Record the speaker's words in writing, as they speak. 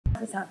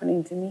this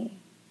happening to me?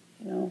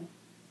 You know,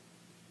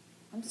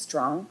 I'm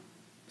strong,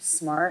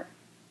 smart.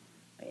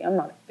 I'm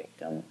not a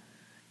victim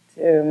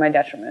to my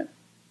detriment.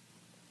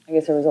 I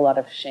guess there was a lot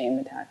of shame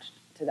attached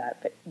to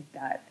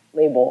that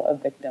label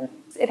of victim.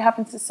 It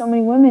happens to so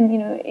many women, you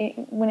know,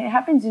 when it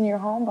happens in your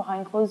home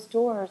behind closed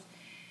doors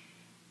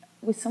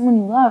with someone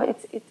you love,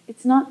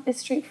 it's not as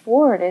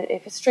straightforward.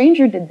 If a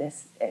stranger did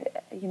this,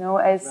 you know,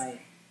 as... Right.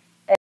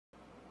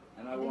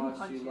 And I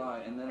watched you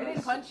lie. And then I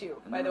didn't punch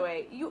you, by the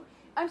way.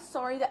 I'm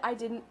sorry that I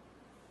didn't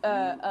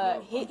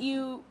hit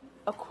you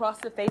across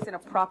the face in a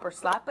proper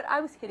slap, but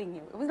I was hitting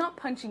you. It was not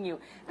punching you.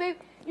 Babe,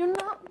 you're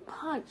not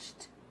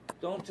punched.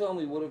 Don't tell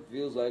me what it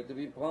feels like to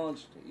be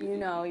punched. You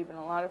know, you've been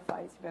in a lot of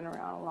fights. You've been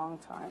around a long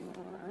time.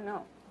 I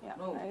know. Yeah.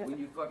 No, when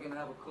you fucking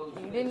have a close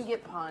You fist. didn't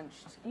get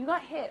punched. You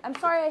got hit. I'm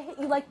sorry I hit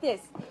you like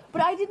this,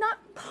 but I did not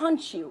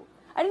punch you.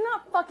 I did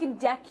not fucking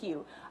deck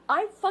you.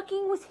 I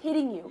fucking was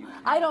hitting you.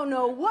 I don't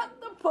know what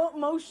the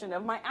motion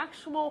of my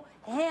actual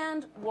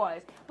hand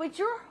was, but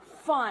you're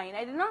fine.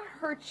 I did not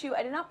hurt you.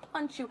 I did not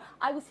punch you.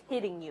 I was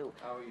hitting you.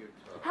 How are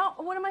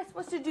you? What am I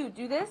supposed to do?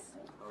 Do this?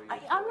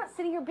 I'm not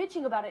sitting here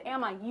bitching about it,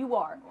 am I? You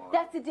are.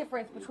 That's the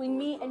difference between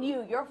me and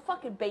you. You're a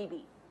fucking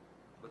baby.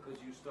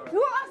 Because you started.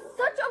 You are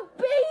such a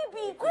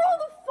baby. Grow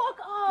the fuck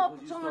up,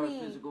 Because you Johnny.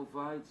 started physical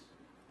fights.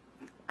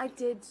 I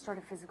did start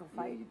a physical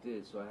fight. Yeah, you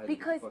did. So I had to get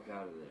the fuck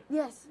out of there.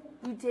 Yes,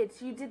 you did.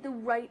 So you did the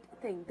right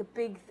thing, the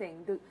big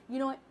thing. You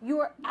know what? You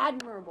are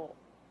admirable.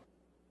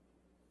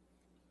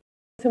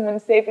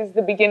 Someone's safe is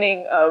the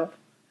beginning of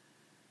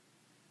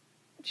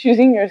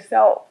choosing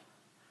yourself.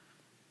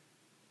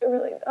 I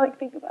really, like,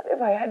 think about it.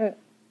 If I hadn't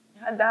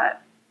had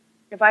that,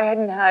 if I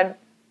hadn't had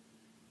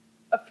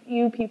a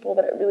few people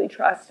that I really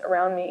trust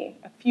around me,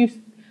 a few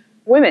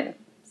women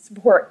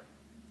support,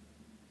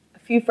 a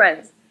few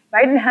friends, if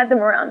I hadn't had them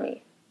around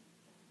me,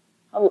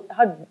 how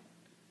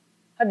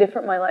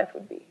different my life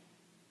would be.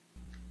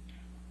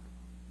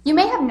 You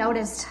may have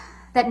noticed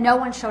that no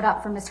one showed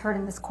up for Ms. Heard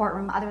in this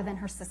courtroom other than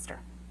her sister.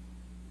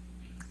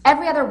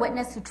 Every other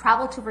witness who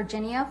traveled to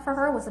Virginia for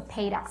her was a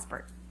paid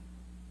expert.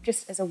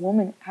 Just as a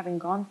woman, having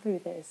gone through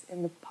this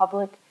in the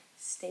public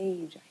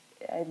stage,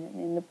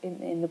 and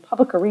in the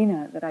public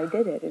arena that I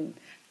did it, and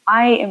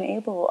I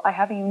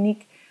have a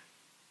unique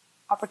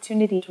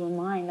opportunity to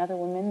remind other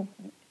women,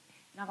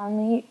 not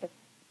only that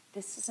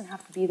this doesn't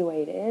have to be the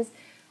way it is,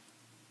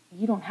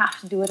 you don't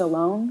have to do it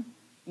alone.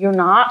 You're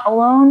not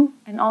alone,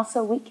 and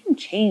also we can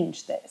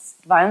change this.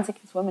 Violence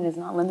against women is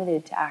not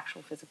limited to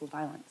actual physical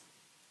violence.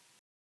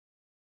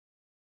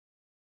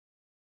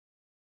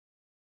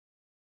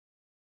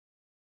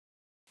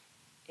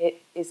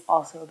 It is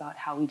also about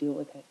how we deal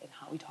with it and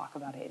how we talk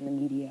about it in the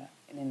media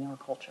and in our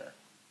culture.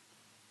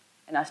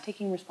 And us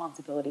taking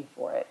responsibility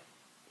for it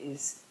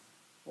is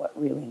what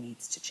really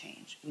needs to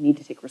change. We need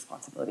to take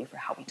responsibility for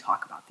how we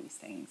talk about these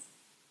things.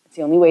 It's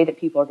the only way that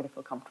people are going to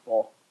feel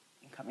comfortable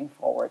in coming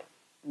forward,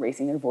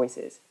 raising their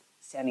voices,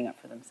 standing up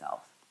for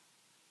themselves,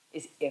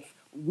 is if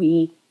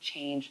we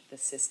change the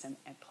system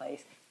in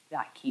place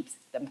that keeps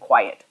them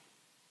quiet.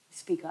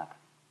 Speak up.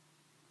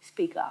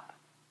 Speak up.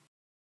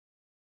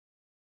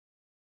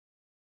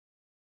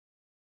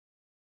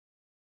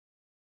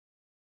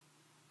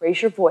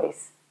 Raise your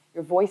voice.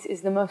 Your voice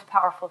is the most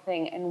powerful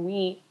thing, and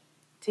we,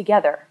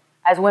 together,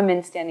 as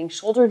women standing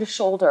shoulder to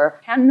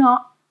shoulder,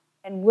 cannot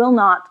and will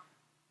not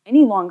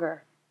any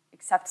longer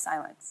accept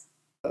silence.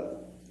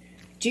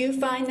 Do you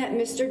find that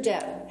Mr.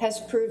 Depp has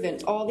proven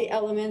all the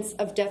elements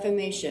of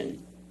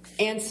defamation?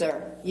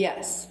 Answer,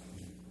 yes.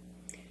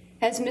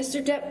 Has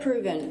Mr. Depp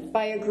proven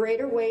by a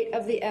greater weight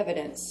of the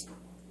evidence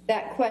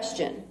that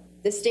question,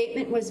 the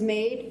statement was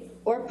made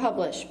or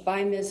published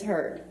by Ms.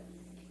 Heard?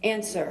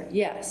 Answer,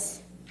 yes.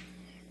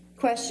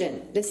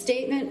 Question, the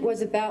statement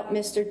was about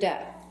Mr.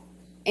 Depp?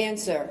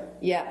 Answer,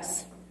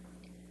 yes.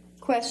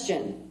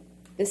 Question,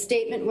 the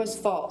statement was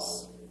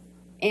false?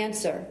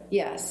 Answer,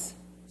 yes.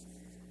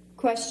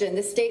 Question,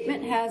 the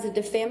statement has a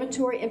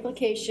defamatory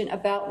implication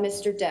about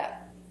Mr. Depp?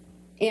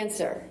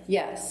 Answer,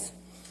 yes.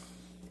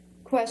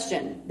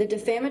 Question, the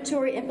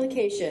defamatory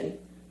implication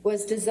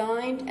was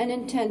designed and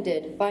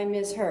intended by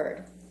Ms.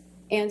 Heard?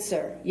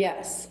 Answer,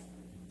 yes.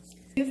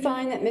 Do you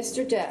find that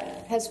Mr.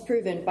 Depp has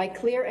proven by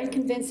clear and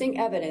convincing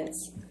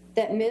evidence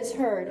that Ms.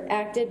 Heard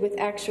acted with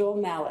actual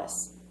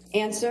malice?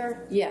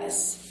 Answer,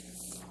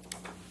 yes.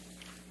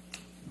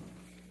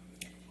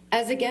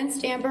 As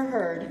against Amber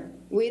Heard,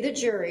 we, the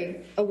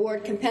jury,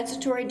 award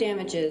compensatory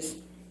damages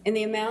in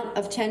the amount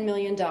of $10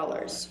 million.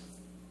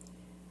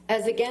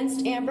 As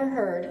against Amber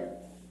Heard,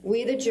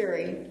 we, the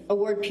jury,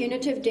 award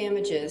punitive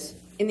damages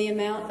in the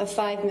amount of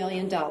 $5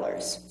 million.